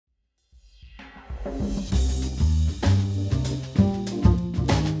Hello,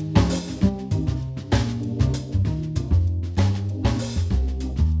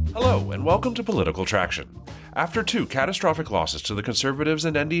 and welcome to Political Traction. After two catastrophic losses to the Conservatives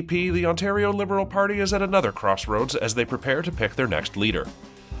and NDP, the Ontario Liberal Party is at another crossroads as they prepare to pick their next leader.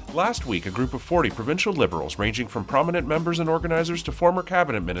 Last week, a group of 40 provincial Liberals, ranging from prominent members and organizers to former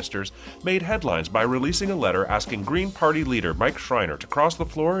cabinet ministers, made headlines by releasing a letter asking Green Party leader Mike Schreiner to cross the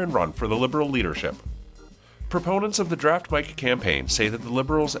floor and run for the Liberal leadership. Proponents of the Draft Mike campaign say that the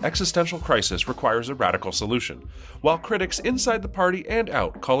Liberals' existential crisis requires a radical solution, while critics inside the party and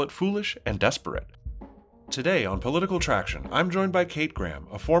out call it foolish and desperate. Today on Political Traction, I'm joined by Kate Graham,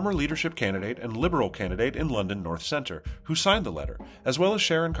 a former leadership candidate and Liberal candidate in London North Centre, who signed the letter, as well as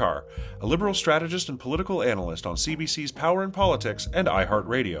Sharon Carr, a Liberal strategist and political analyst on CBC's Power and Politics and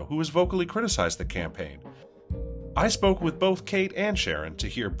iHeartRadio, who has vocally criticized the campaign. I spoke with both Kate and Sharon to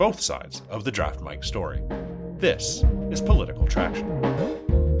hear both sides of the Draft Mike story. This is Political Traction.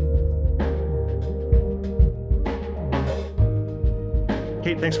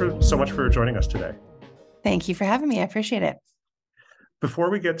 Kate, thanks so much for joining us today. Thank you for having me. I appreciate it.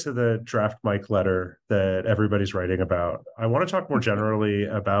 Before we get to the Draft Mike letter that everybody's writing about, I want to talk more generally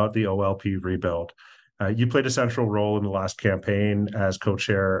about the OLP rebuild. You played a central role in the last campaign as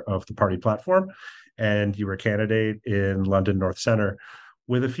co-chair of the party platform, and you were a candidate in London North Centre.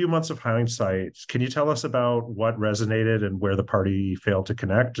 With a few months of hindsight, can you tell us about what resonated and where the party failed to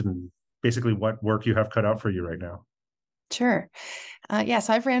connect, and basically what work you have cut out for you right now? Sure.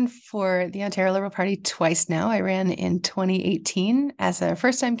 So I've ran for the Ontario Liberal Party twice now. I ran in 2018 as a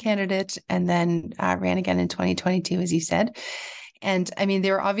first-time candidate, and then ran again in 2022, as you said. And I mean,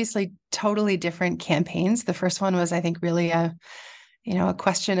 they were obviously totally different campaigns. The first one was, I think, really a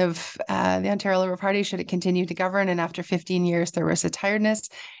question of the Ontario Liberal Party, should it continue to govern? And after 15 years, there was a tiredness.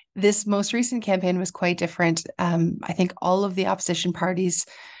 This most recent campaign was quite different. I think all of the opposition parties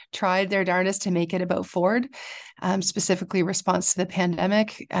tried their darndest to make it about Ford, specifically response to the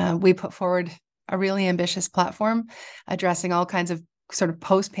pandemic. We put forward a really ambitious platform addressing all kinds of sort of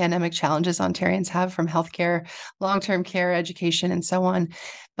post-pandemic challenges Ontarians have, from healthcare, long-term care, education, and so on.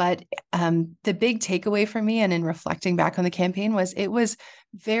 But the big takeaway for me, and in reflecting back on the campaign, was it was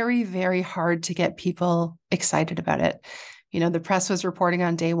very, very hard to get people excited about it. The press was reporting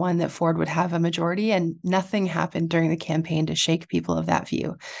on day one that Ford would have a majority, and nothing happened during the campaign to shake people of that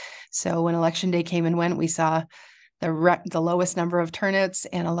view. So when election day came and went, we saw the lowest number of turnouts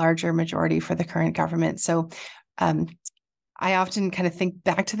and a larger majority for the current government. So I often kind of think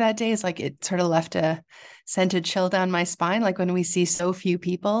back to that day as like it sort of left a scented chill down my spine, like when we see so few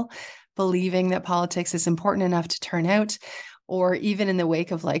people believing that politics is important enough to turn out, or even in the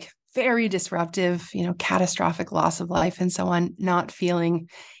wake of like very disruptive, catastrophic loss of life and so on, not feeling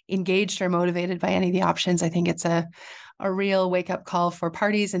engaged or motivated by any of the options. I think it's a real wake-up call for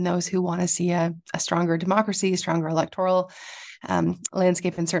parties and those who want to see a stronger democracy, stronger electoral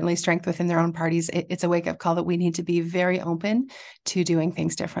landscape, and certainly strength within their own parties. It's a wake-up call that we need to be very open to doing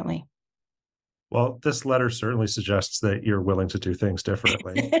things differently. Well, this letter certainly suggests that you're willing to do things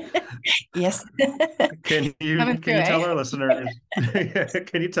differently. Yes. Can you tell our listeners?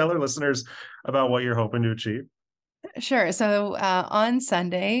 Can you tell our listeners about what you're hoping to achieve? Sure. So on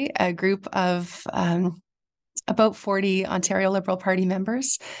Sunday, a group of about 40 Ontario Liberal Party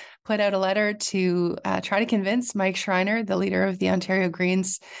members put out a letter to try to convince Mike Schreiner, the leader of the Ontario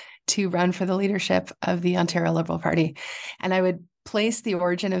Greens, to run for the leadership of the Ontario Liberal Party. And I would place the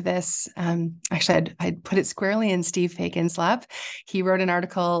origin of this. Actually, I'd put it squarely in Steve Fakin's lap. He wrote an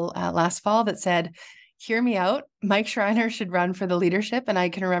article last fall that said, "Hear me out, Mike Schreiner should run for the leadership." And I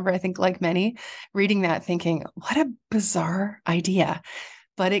can remember, I think like many, reading that thinking, what a bizarre idea.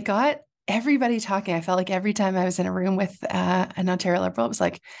 But it got everybody talking. I felt like every time I was in a room with an Ontario Liberal, it was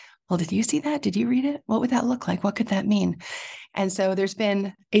like, well, did you see that? Did you read it? What would that look like? What could that mean? And so there's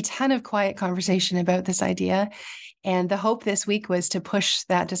been a ton of quiet conversation about this idea. And the hope this week was to push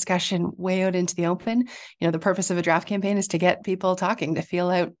that discussion way out into the open. The purpose of a draft campaign is to get people talking, to feel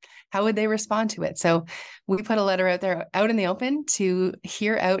out how would they respond to it. So we put a letter out there, out in the open, to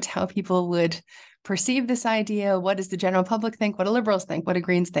hear out how people would perceive this idea. What does the general public think? What do Liberals think? What do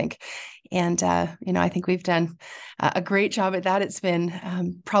Greens think? And, I think we've done a great job at that. It's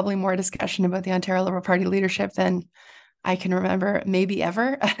been probably more discussion about the Ontario Liberal Party leadership than I can remember maybe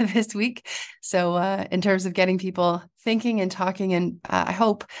ever this week. So in terms of getting people thinking and talking, and I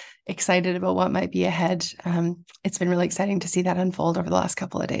hope excited about what might be ahead, it's been really exciting to see that unfold over the last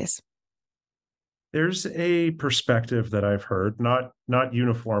couple of days. There's a perspective that I've heard, not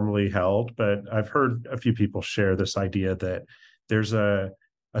uniformly held, but I've heard a few people share this idea that there's a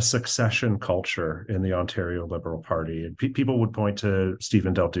a succession culture in the Ontario Liberal Party. And people would point to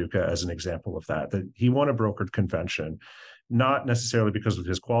Stephen Del Duca as an example of that he won a brokered convention, not necessarily because of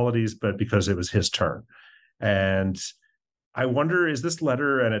his qualities, but because it was his turn. And I wonder, is this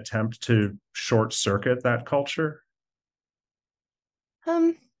letter an attempt to short circuit that culture?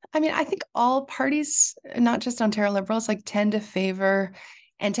 I mean, I think all parties, not just Ontario Liberals, like tend to favor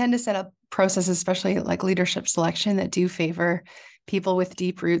and tend to set up processes, especially like leadership selection, that do favor people with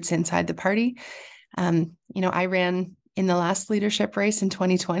deep roots inside the party. I ran in the last leadership race in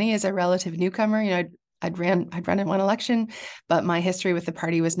 2020 as a relative newcomer. I'd run in one election, but my history with the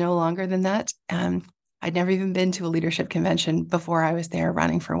party was no longer than that. I'd never even been to a leadership convention before I was there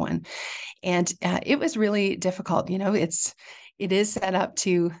running for one. And it was really difficult. It is set up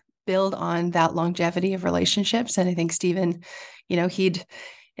to build on that longevity of relationships. And I think Stephen, he'd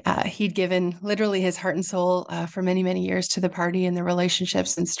given literally his heart and soul for many, many years to the party, and the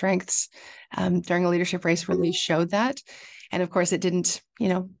relationships and strengths during a leadership race really showed that. And of course, it didn't,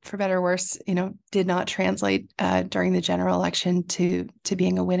 for better or worse, did not translate during the general election to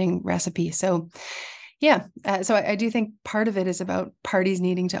being a winning recipe. So, yeah. So I do think part of it is about parties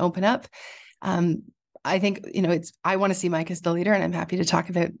needing to open up. I think, I want to see Mike as the leader, and I'm happy to talk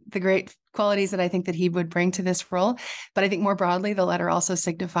about the great qualities that I think that he would bring to this role. But I think more broadly, the letter also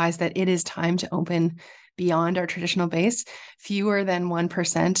signifies that it is time to open beyond our traditional base. Fewer than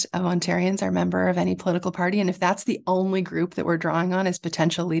 1% of Ontarians are member of any political party. And if that's the only group that we're drawing on as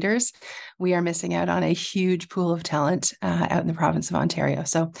potential leaders, we are missing out on a huge pool of talent out in the province of Ontario.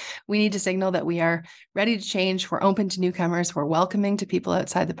 So we need to signal that we are ready to change. We're open to newcomers. We're welcoming to people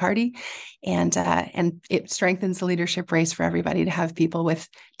outside the party. And it strengthens the leadership race for everybody to have people with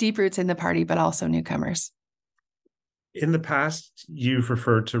deep roots in the party, but also newcomers. In the past, you've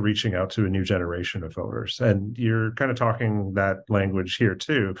referred to reaching out to a new generation of voters, and you're kind of talking that language here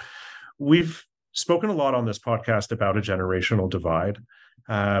too. We've spoken a lot on this podcast about a generational divide,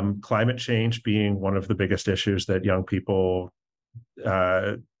 climate change being one of the biggest issues that young people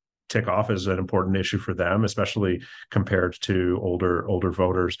tick off as an important issue for them, especially compared to older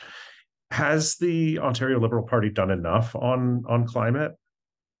voters. Has the Ontario Liberal Party done enough on climate?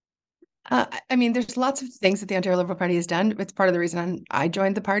 I mean, there's lots of things that the Ontario Liberal Party has done. It's part of the reason I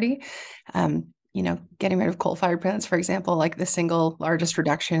joined the party. Getting rid of coal-fired plants, for example, like the single largest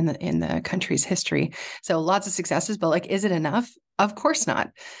reduction in the country's history. So lots of successes, but is it enough? Of course not.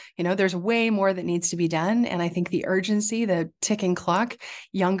 There's way more that needs to be done. And I think the urgency, the ticking clock,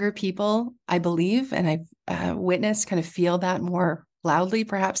 younger people, I believe, and I've witnessed, kind of feel that more loudly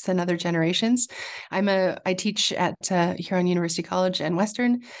perhaps than other generations. I teach at Huron University College and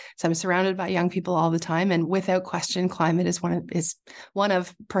Western, so I'm surrounded by young people all the time, and without question, climate is one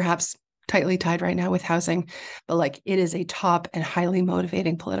of perhaps tightly tied right now with housing, but it is a top and highly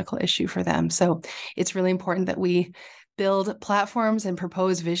motivating political issue for them. So it's really important that we build platforms and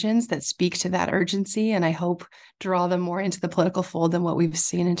propose visions that speak to that urgency, and I hope draw them more into the political fold than what we've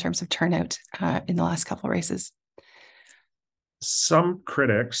seen in terms of turnout in the last couple of races. Some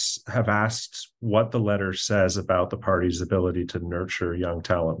critics have asked what the letter says about the party's ability to nurture young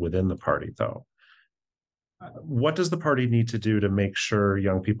talent within the party, though. What does the party need to do to make sure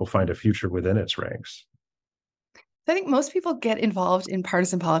young people find a future within its ranks? I think most people get involved in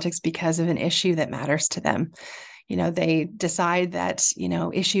partisan politics because of an issue that matters to them. They decide that,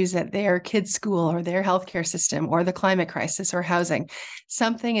 issues at their kids' school or their healthcare system or the climate crisis or housing,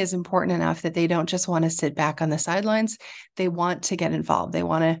 something is important enough that they don't just want to sit back on the sidelines. They want to get involved. They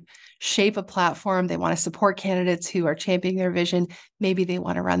want to shape a platform. They want to support candidates who are championing their vision. Maybe they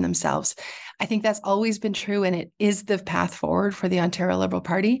want to run themselves. I think that's always been true, and it is the path forward for the Ontario Liberal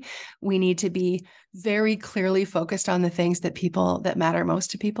Party. We need to be very clearly focused on the things that matter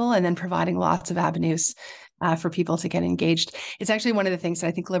most to people, and then providing lots of avenues for people to get engaged. It's actually one of the things that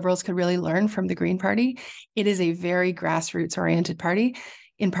I think Liberals could really learn from the Green Party. It is a very grassroots-oriented party,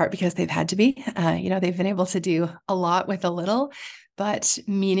 in part because they've had to be. They've been able to do a lot with a little, but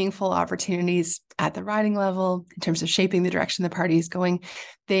meaningful opportunities at the riding level in terms of shaping the direction the party is going.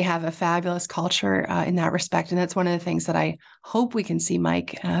 They have a fabulous culture in that respect. And that's one of the things that I hope we can see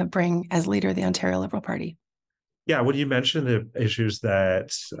Mike bring as leader of the Ontario Liberal Party. Yeah, when you mention the issues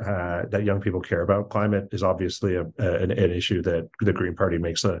that young people care about, climate is obviously an issue that the Green Party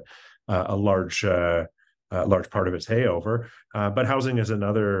makes a large part of its hay over. But housing is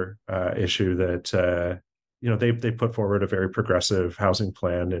another issue that they put forward a very progressive housing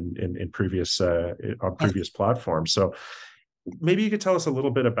plan in previous on previous platforms. So maybe you could tell us a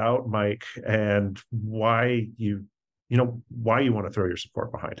little bit about Mike and why you want to throw your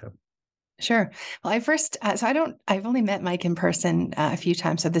support behind him. Sure. Well, I've only met Mike in person a few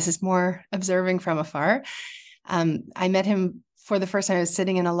times, so this is more observing from afar. I met him for the first time. I was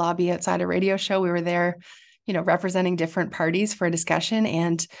sitting in a lobby outside a radio show. We were there, representing different parties for a discussion,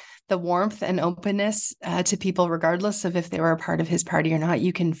 and the warmth and openness to people, regardless of if they were a part of his party or not,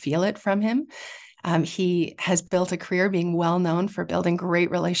 you can feel it from him. He has built a career being well known for building great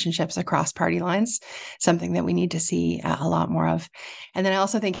relationships across party lines, something that we need to see a lot more of. And then I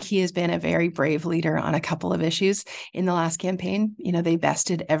also think he has been a very brave leader on a couple of issues in the last campaign. They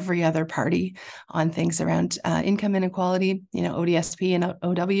bested every other party on things around income inequality, ODSP and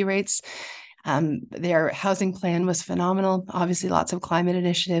OW rates. Their housing plan was phenomenal. Obviously, lots of climate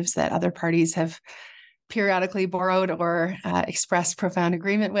initiatives that other parties have periodically borrowed or expressed profound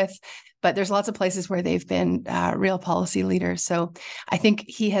agreement with. But there's lots of places where they've been real policy leaders. So I think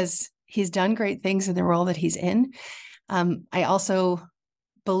he's done great things in the role that he's in. I also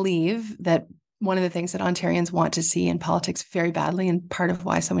believe that one of the things that Ontarians want to see in politics very badly, and part of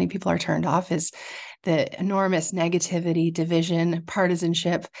why so many people are turned off, is the enormous negativity, division,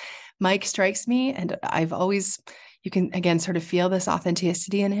 partisanship. Mike strikes me, and you can again sort of feel this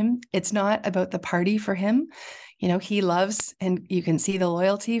authenticity in him. It's not about the party for him. He loves, and you can see the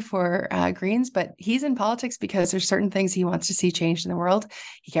loyalty for Greens, but he's in politics because there's certain things he wants to see changed in the world.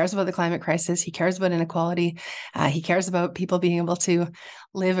 He cares about the climate crisis. He cares about inequality. He cares about people being able to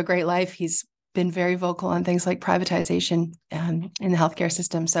live a great life. He's been very vocal on things like privatization in the healthcare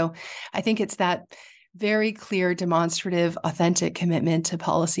system. So I think it's that very clear, demonstrative, authentic commitment to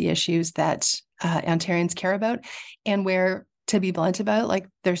policy issues that Ontarians care about, and where, to be blunt about,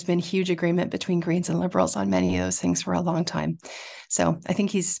 there's been huge agreement between Greens and Liberals on many of those things for a long time. So I think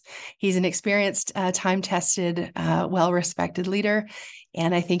he's an experienced, time-tested, well-respected leader.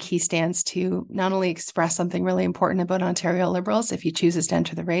 And I think he stands to not only express something really important about Ontario Liberals if he chooses to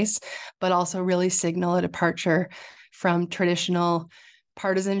enter the race, but also really signal a departure from traditional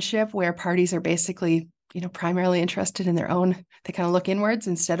partisanship, where parties are basically primarily interested in their own. They kind of look inwards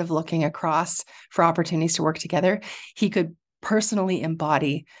instead of looking across for opportunities to work together. He could personally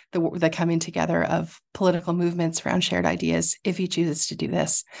embody the coming together of political movements around shared ideas if he chooses to do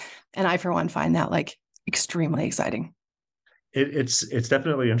this. And I, for one, find that extremely exciting. It's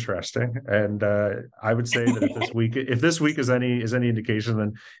definitely interesting, and I would say that if this week is any indication,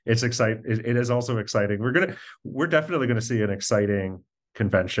 then it's exciting. It is also exciting. We're definitely going to see an exciting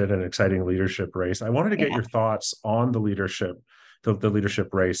convention, an exciting leadership race. I wanted to get your thoughts on the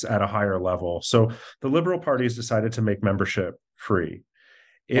leadership race at a higher level. So the Liberal Party has decided to make membership free.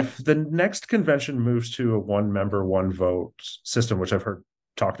 If the next convention moves to a one member, one vote system, which I've heard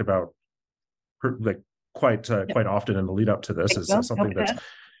talked about quite often in the lead up to this, is something that's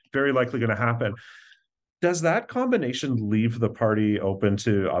very likely going to happen. Does that combination leave the party open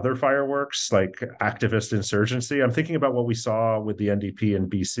to other fireworks like activist insurgency? I'm thinking about what we saw with the NDP in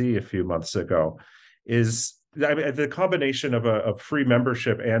BC a few months ago. The combination of a free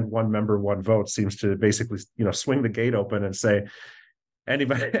membership and one member, one vote seems to basically, swing the gate open and say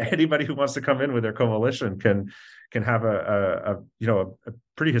anybody who wants to come in with their coalition can have a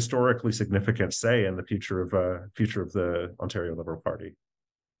pretty historically significant say in the future of the Ontario Liberal Party.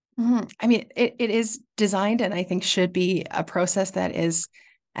 Mm-hmm. I mean, it is designed, and I think should be, a process that is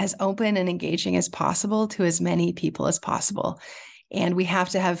as open and engaging as possible to as many people as possible. And we have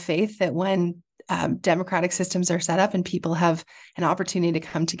to have faith that when democratic systems are set up and people have an opportunity to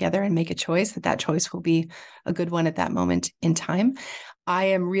come together and make a choice, that choice will be a good one at that moment in time. I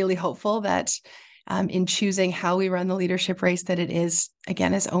am really hopeful that in choosing how we run the leadership race, that it is,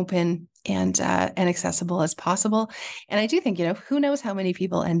 again, as open and accessible as possible. And I do think, who knows how many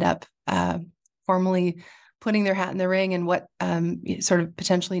people end up formally putting their hat in the ring, and what sort of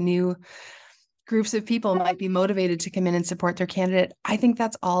potentially new groups of people might be motivated to come in and support their candidate. I think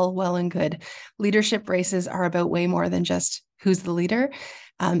that's all well and good. Leadership races are about way more than just who's the leader.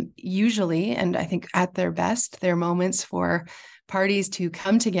 Usually, and I think at their best, they're moments for parties to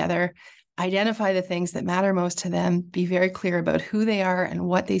come together, identify the things that matter most to them, be very clear about who they are and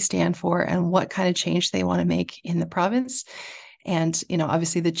what they stand for and what kind of change they want to make in the province. And,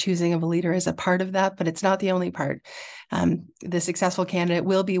 obviously the choosing of a leader is a part of that, but it's not the only part. The successful candidate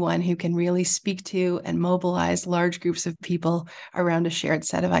will be one who can really speak to and mobilize large groups of people around a shared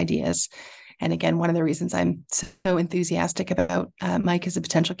set of ideas. And again, one of the reasons I'm so enthusiastic about Mike as a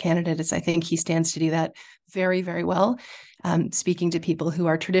potential candidate is I think he stands to do that very, very well, speaking to people who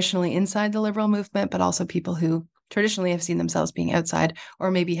are traditionally inside the Liberal movement, but also people who traditionally have seen themselves being outside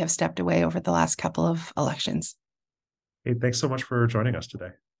or maybe have stepped away over the last couple of elections. Hey, thanks so much for joining us today.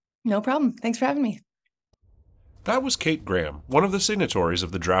 No problem. Thanks for having me. That was Kate Graham, one of the signatories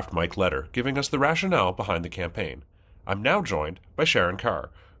of the Draft Mike letter, giving us the rationale behind the campaign. I'm now joined by Sharon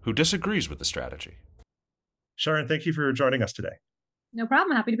Carr, who disagrees with the strategy. Sharon, thank you for joining us today. No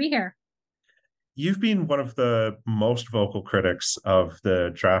problem. Happy to be here. You've been one of the most vocal critics of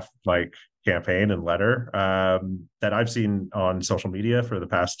the Draft Mike campaign and letter that I've seen on social media for the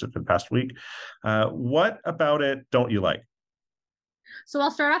past week. What about it don't you like? So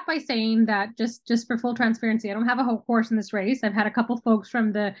I'll start off by saying that just for full transparency, I don't have a horse in this race. I've had a couple folks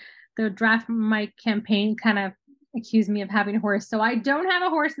from the Draft Mike campaign kind of accuse me of having a horse. So I don't have a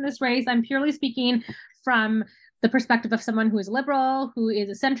horse in this race. I'm purely speaking from the perspective of someone who is a liberal, who is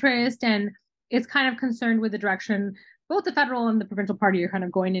a centrist, and is kind of concerned with the direction both the federal and the provincial party are kind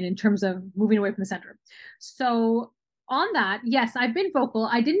of going in terms of moving away from the center. So on that, yes, I've been vocal.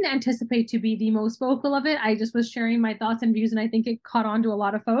 I didn't anticipate to be the most vocal of it. I just was sharing my thoughts and views, and I think it caught on to a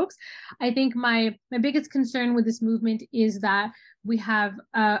lot of folks. I think my biggest concern with this movement is that we have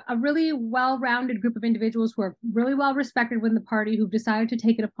a really well-rounded group of individuals who are really well respected within the party, who've decided to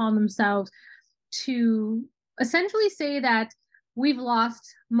take it upon themselves to essentially say that we've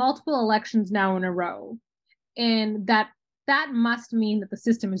lost multiple elections now in a row, and that must mean that the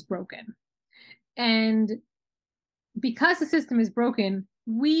system is broken. And because the system is broken,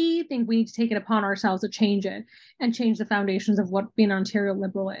 we think we need to take it upon ourselves to change it and change the foundations of what being an Ontario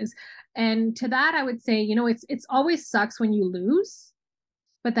Liberal is. And to that, I would say, it's always sucks when you lose,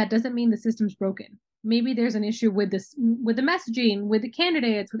 but that doesn't mean the system's broken. Maybe there's an issue with with the messaging, with the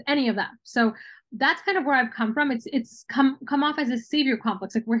candidates, with any of that. So that's kind of where I've come from. It's come off as a savior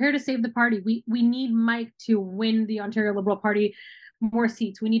complex. Like, we're here to save the party. We need Mike to win the Ontario Liberal Party more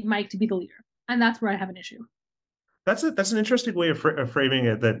seats. We need Mike to be the leader. And that's where I have an issue. That's an interesting way of framing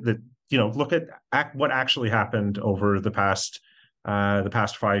it. That look at what actually happened over the past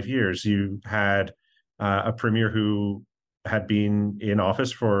 5 years. You had a premier who had been in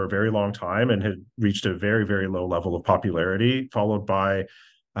office for a very long time and had reached a very, very low level of popularity, followed by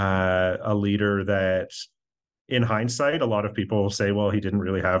a leader that, in hindsight, a lot of people say, well, he didn't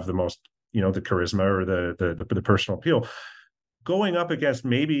really have the most, the charisma or the personal appeal. Going up against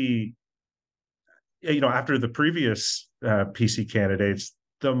maybe, after the previous PC candidates,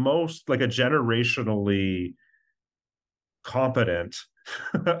 the most like a generationally competent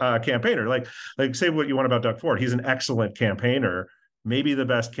campaigner. Like say what you want about Doug Ford. He's an excellent campaigner, maybe the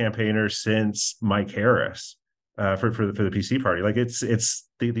best campaigner since Mike Harris for the PC party. Like it's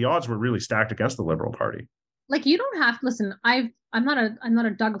the odds were really stacked against the Liberal Party. Like, you don't have to listen. I'm not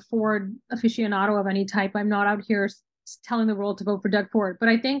a Doug Ford aficionado of any type. I'm not out here telling the world to vote for Doug Ford. But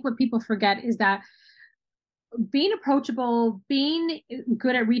I think what people forget is that being approachable, being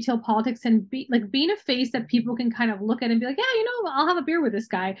good at retail politics, and being a face that people can kind of look at and be like, yeah, I'll have a beer with this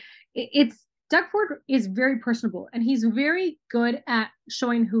guy. It's Doug Ford is very personable, and he's very good at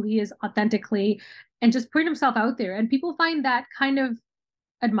showing who he is authentically and just putting himself out there. And people find that kind of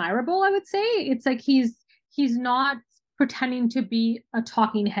admirable, I would say. It's like he's not pretending to be a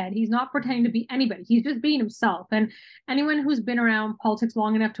talking head. He's not pretending to be anybody. He's just being himself. And anyone who's been around politics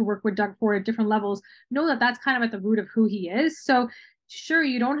long enough to work with Doug Ford at different levels know that that's kind of at the root of who he is. So sure,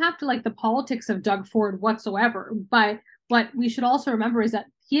 you don't have to like the politics of Doug Ford whatsoever, but what we should also remember is that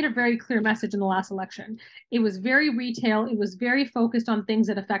he had a very clear message in the last election. It was very retail. It was very focused on things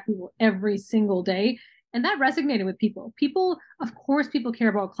that affect people every single day. And that resonated with people. Of course, people care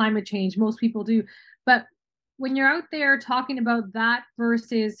about climate change. Most people do. But when you're out there talking about that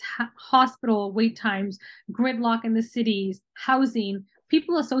versus hospital wait times, gridlock in the cities, housing,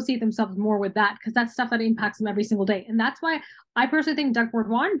 people associate themselves more with that because that's stuff that impacts them every single day. And that's why I personally think Doug Ford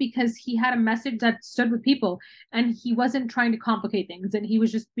won, because he had a message that stood with people and he wasn't trying to complicate things, and he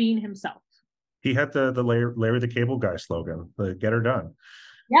was just being himself. He had the Larry the Cable Guy slogan, the "Get her done."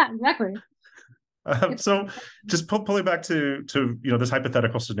 Yeah, exactly. So just pulling back to this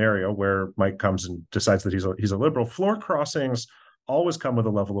hypothetical scenario where Mike comes and decides that he's a liberal. Floor crossings always come with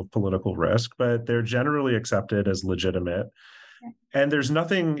a level of political risk, but they're generally accepted as legitimate. And there's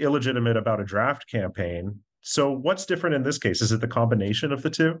nothing illegitimate about a draft campaign. So what's different in this case? Is it the combination of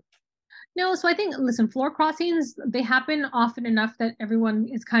the two? No, so I think, listen, floor crossings, they happen often enough that everyone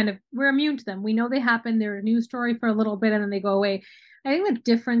is we're immune to them. We know they happen. They're a news story for a little bit and then they go away. I think the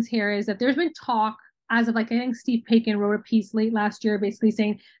difference here is that there's been talk as of I think Steve Paikin wrote a piece late last year basically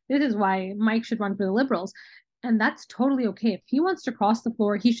saying this is why Mike should run for the Liberals. And that's totally okay. If he wants to cross the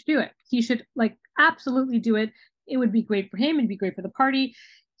floor, he should do it. He should absolutely do it. It would be great for him. It'd be great for the party.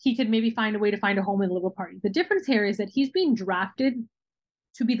 He could maybe find a way to find a home in the Liberal Party. The difference here is that he's being drafted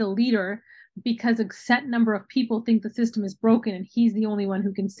to be the leader because a set number of people think the system is broken and he's the only one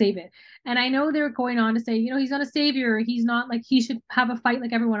who can save it. And I know they're going on to say, he's not a savior, he's not, like, he should have a fight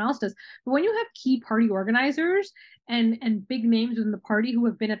like everyone else does. But when you have key party organizers and big names within the party who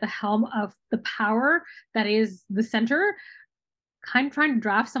have been at the helm of the power that is the center, kind of trying to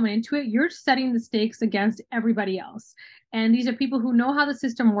draft someone into it, you're setting the stakes against everybody else. And these are people who know how the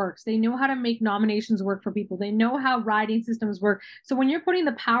system works. They know how to make nominations work for people. They know how riding systems work. So when you're putting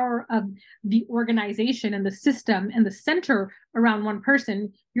the power of the organization and the system and the center around one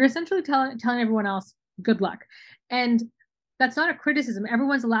person, you're essentially telling everyone else, good luck. And that's not a criticism.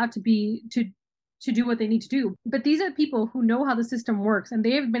 Everyone's allowed to do what they need to do. But these are people who know how the system works, and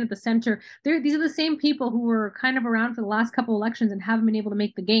they have been at the center. These are the same people who were kind of around for the last couple elections and haven't been able to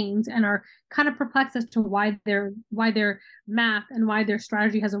make the gains and are kind of perplexed as to why their math and why their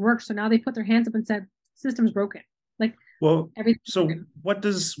strategy hasn't worked. So now they put their hands up and said, system's broken. Like, well, so broken. what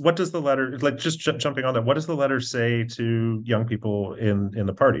does the letter, like, just jumping on that, what does the letter say to young people in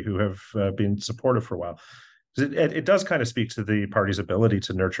the party who have been supportive for a while? It does kind of speak to the party's ability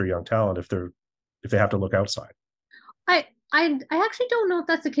to nurture young talent if they have to look outside. I actually don't know if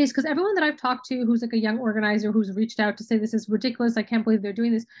that's the case, because everyone that I've talked to who's like a young organizer who's reached out to say this is ridiculous, I can't believe they're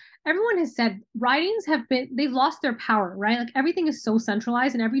doing this, everyone has said ridings they've lost their power, right? Like, everything is so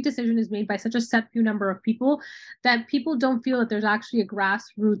centralized and every decision is made by such a set few number of people that people don't feel that there's actually a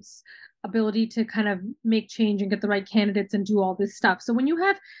grassroots ability to kind of make change and get the right candidates and do all this stuff. So when you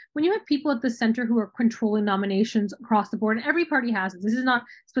have people at the center who are controlling nominations across the board, and every party has it, this is not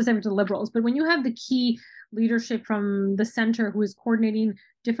specific to Liberals, but when you have the key leadership from the center who is coordinating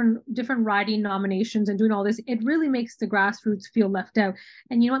different riding nominations and doing all this, it really makes the grassroots feel left out.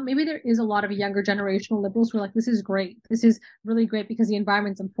 And you know what, maybe there is a lot of younger generational Liberals who are like, this is great, this is really great because the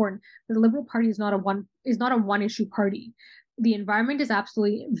environment's important. But the Liberal Party is not a one issue party. The environment is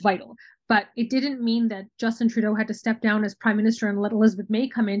absolutely vital, but it didn't mean that Justin Trudeau had to step down as prime minister and let Elizabeth May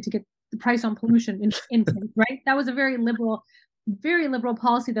come in to get the price on pollution in place, right? That was a very liberal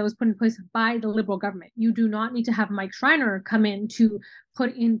policy that was put in place by the Liberal government. You do not need to have Mike Schreiner come in to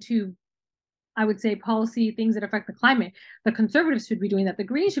put into, I would say, policy things that affect the climate. The Conservatives should be doing that. The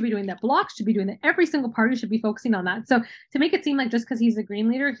Greens should be doing that. Bloc should be doing that. Every single party should be focusing on that. So to make it seem like just because he's a Green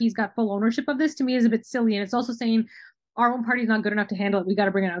leader, he's got full ownership of this, to me is a bit silly. And it's also saying our own party is not good enough to handle it. We got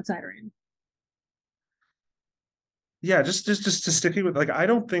to bring an outsider in. Yeah, just sticking with, like, I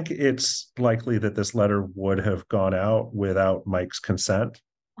don't think it's likely that this letter would have gone out without Mike's consent.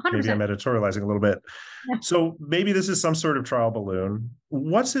 100%. Maybe I'm editorializing a little bit. Yeah. So maybe this is some sort of trial balloon.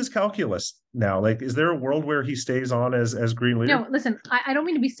 What's his calculus now? Like, is there a world where he stays on as Green leader? No, listen, I don't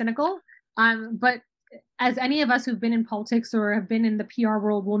mean to be cynical, but as any of us who've been in politics or have been in the PR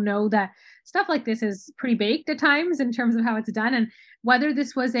world will know that stuff like this is pretty baked at times in terms of how it's done. And whether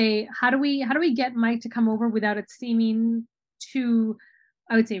this was how do we get Mike to come over without it seeming too,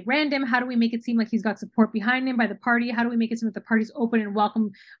 I would say, random? How do we make it seem like he's got support behind him by the party? How do we make it seem that the party's open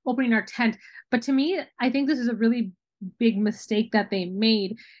and opening our tent? But to me, I think this is a really big mistake that they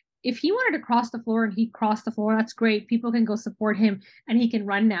made. If he wanted to cross the floor and he crossed the floor, that's great. People can go support him and he can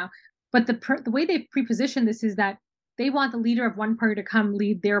run now. But the way they've pre-positioned this is that they want the leader of one party to come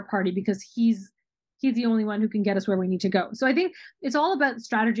lead their party because he's the only one who can get us where we need to go. So I think it's all about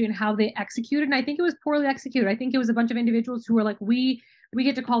strategy and how they execute it. And I think it was poorly executed. I think it was a bunch of individuals who were like, we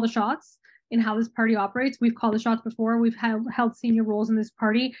get to call the shots in how this party operates. We've called the shots before. We've held senior roles in this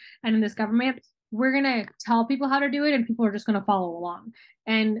party and in this government. We're going to tell people how to do it and people are just going to follow along.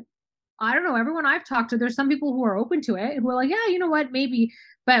 And I don't know, everyone I've talked to, there's some people who are open to it and who are like, yeah, you know what, maybe.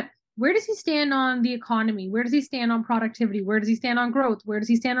 But where does he stand on the economy? Where does he stand on productivity? Where does he stand on growth? Where does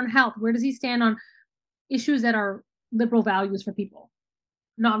he stand on health? Where does he stand on issues that are Liberal values for people,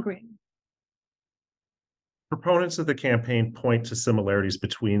 not Green? Proponents of the campaign point to similarities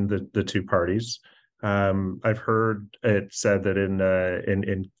between the two parties. I've heard it said that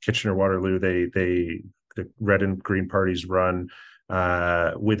in Kitchener-Waterloo, the red and green parties run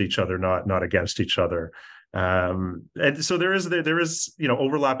with each other, not against each other. And so there is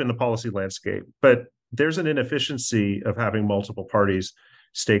overlap in the policy landscape, but there's an inefficiency of having multiple parties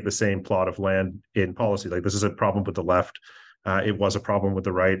stake the same plot of land in policy. Like, this is a problem with the left. It was a problem with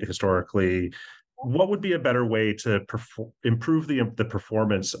the right historically. What would be a better way to improve the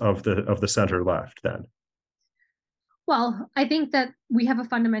performance of the center left then? Well, I think that we have a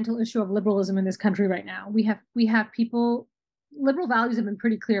fundamental issue of liberalism in this country right now. We have people. Liberal values have been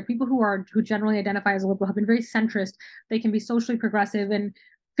pretty clear. People who generally identify as liberal have been very centrist. They can be socially progressive, and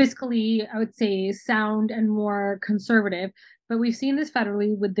fiscally, I would say, sound and more conservative. But we've seen this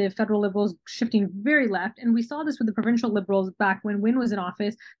federally with the federal Liberals shifting very left. And we saw this with the provincial Liberals back when Wynne was in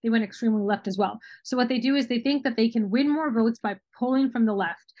office. They went extremely left as well. So what they do is they think that they can win more votes by pulling from the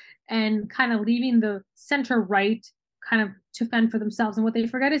left and kind of leaving the center right kind of to fend for themselves. And what they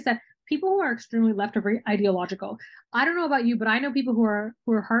forget is that people who are extremely left are very ideological. I don't know about you, but I know people who are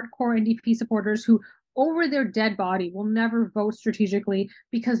hardcore NDP supporters who over their dead body will never vote strategically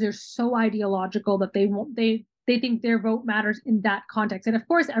because they're so ideological that they think their vote matters in that context. And of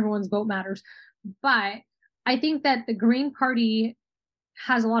course, everyone's vote matters. But I think that the Green Party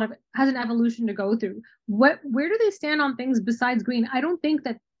has an evolution to go through. Where do they stand on things besides Green? I don't think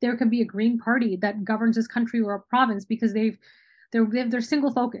that there can be a Green Party that governs this country or a province because they're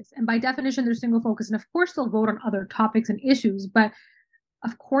single focus. And by definition, they're single focus. And of course, they'll vote on other topics and issues. But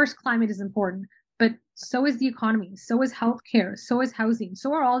of course, climate is important. But so is the economy. So is healthcare. So is housing.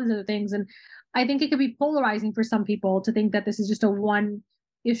 So are all these other things. And I think it could be polarizing for some people to think that this is just a one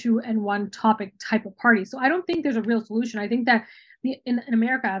issue and one topic type of party. So I don't think there's a real solution. I think that in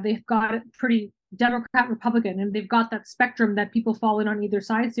America, they've got it pretty Democrat, Republican, and they've got that spectrum that people fall in on either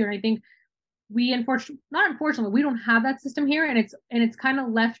sides here. And I think we unfortunately, we don't have that system here. And it's kind of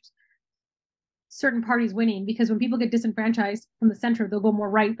left certain parties winning because when people get disenfranchised from the center, they'll go more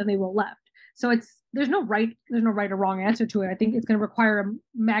right than they will left. So there's no right or wrong answer to it. I think it's going to require a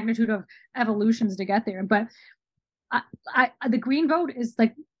magnitude of evolutions to get there. But the Green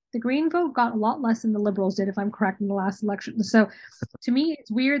vote got a lot less than the Liberals did, if I'm correct, in the last election. So to me, it's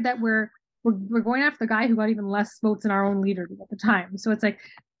weird that we're going after the guy who got even less votes than our own leader did at the time. So it's like,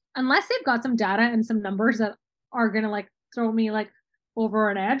 unless they've got some data and some numbers that are going to like throw me like over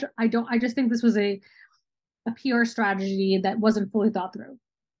an edge, I just think this was a PR strategy that wasn't fully thought through.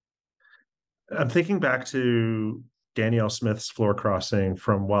 I'm thinking back to Danielle Smith's floor crossing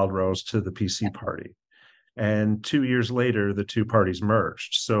from Wild Rose to the PC party. And 2 years later, the two parties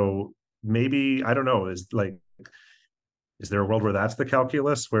merged. So maybe, I don't know, is there a world where that's the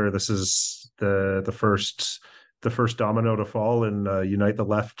calculus, where this is the first domino to fall in Unite the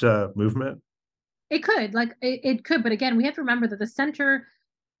Left movement? It could, it could. But again, we have to remember that the center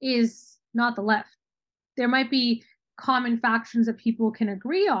is not the left. There might be common factions that people can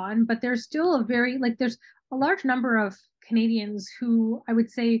agree on, but there's still there's a large number of Canadians who I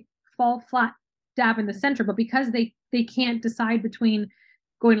would say fall flat dab in the center, but because they can't decide between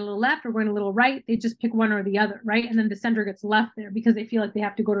going a little left or going a little right, they just pick one or the other, right? And then the center gets left there because they feel like they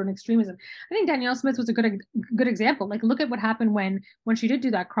have to go to an extremism. I think Danielle Smith was a good example. Like, look at what happened when she did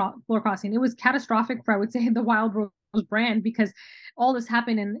do that floor crossing. It was catastrophic for, I would say, the Wild Rose brand, because all this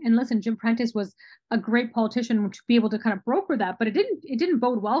happened. And listen, Jim Prentice was a great politician to be able to kind of broker that, but it didn't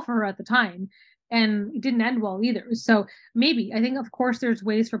bode well for her at the time. And it didn't end well either. So maybe, I think, of course, there's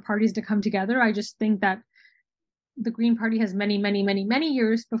ways for parties to come together. I just think that the Green Party has many, many, many, many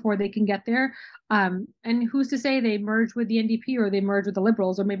years before they can get there. And who's to say they merge with the NDP or they merge with the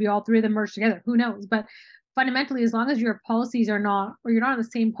Liberals, or maybe all three of them merge together? Who knows? But fundamentally, as long as your policies are not, or you're not on the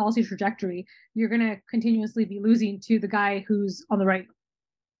same policy trajectory, you're going to continuously be losing to the guy who's on the right.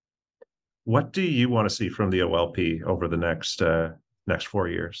 What do you want to see from the OLP over the next 4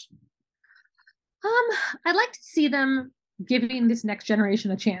 years? I'd like to see them giving this next generation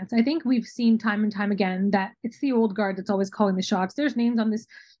a chance. I think we've seen time and time again that it's the old guard that's always calling the shots. There's names on this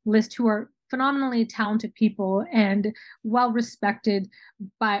list who are phenomenally talented people and well respected,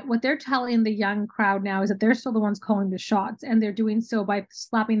 but what they're telling the young crowd now is that they're still the ones calling the shots, and they're doing so by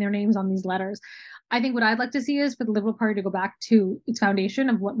slapping their names on these letters. I think what I'd like to see is for the Liberal Party to go back to its foundation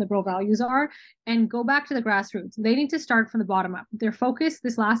of what liberal values are and go back to the grassroots. They need to start from the bottom up. Their focus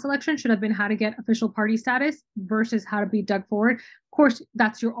this last election should have been how to get official party status versus how to beat Doug Ford. Of course,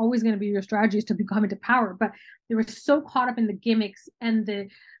 that's always going to be your strategy, is to come into power. But they were so caught up in the gimmicks and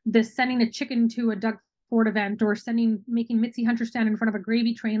the sending a chicken to a Doug Ford event or making Mitzi Hunter stand in front of a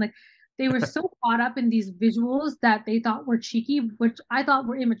gravy train. Like, they were so caught up in these visuals that they thought were cheeky, which I thought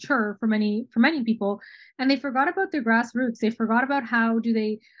were immature for many people. And they forgot about their grassroots. They forgot about how do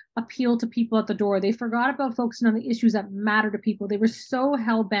they appeal to people at the door. They forgot about focusing on the issues that matter to people. They were so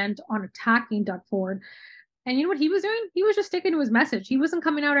hell-bent on attacking Doug Ford. And you know what he was doing? He was just sticking to his message. He wasn't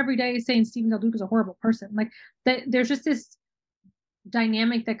coming out every day saying Stephen Del Duke is a horrible person. Like, there's just this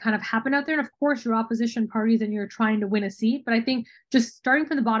dynamic that kind of happened out there. And of course, you're opposition parties and you're trying to win a seat. But I think just starting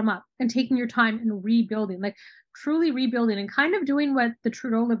from the bottom up and taking your time and rebuilding, like truly rebuilding, and kind of doing what the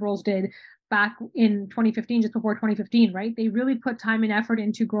Trudeau Liberals did back in 2015, just before 2015, right? They really put time and effort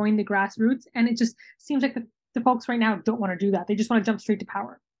into growing the grassroots. And it just seems like the folks right now don't want to do that. They just want to jump straight to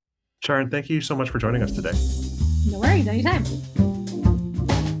power. Sharon, thank you so much for joining us today. No worries, anytime.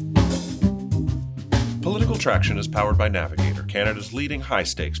 Political Traction is powered by Navigator, Canada's leading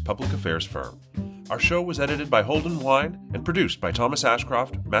high-stakes public affairs firm. Our show was edited by Holden Wine and produced by Thomas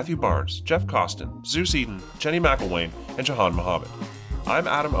Ashcroft, Matthew Barnes, Jeff Costin, Zeus Eden, Jenny McElwain, and Jahan Mohammed. I'm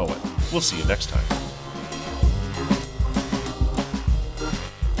Adam Owen. We'll see you next time.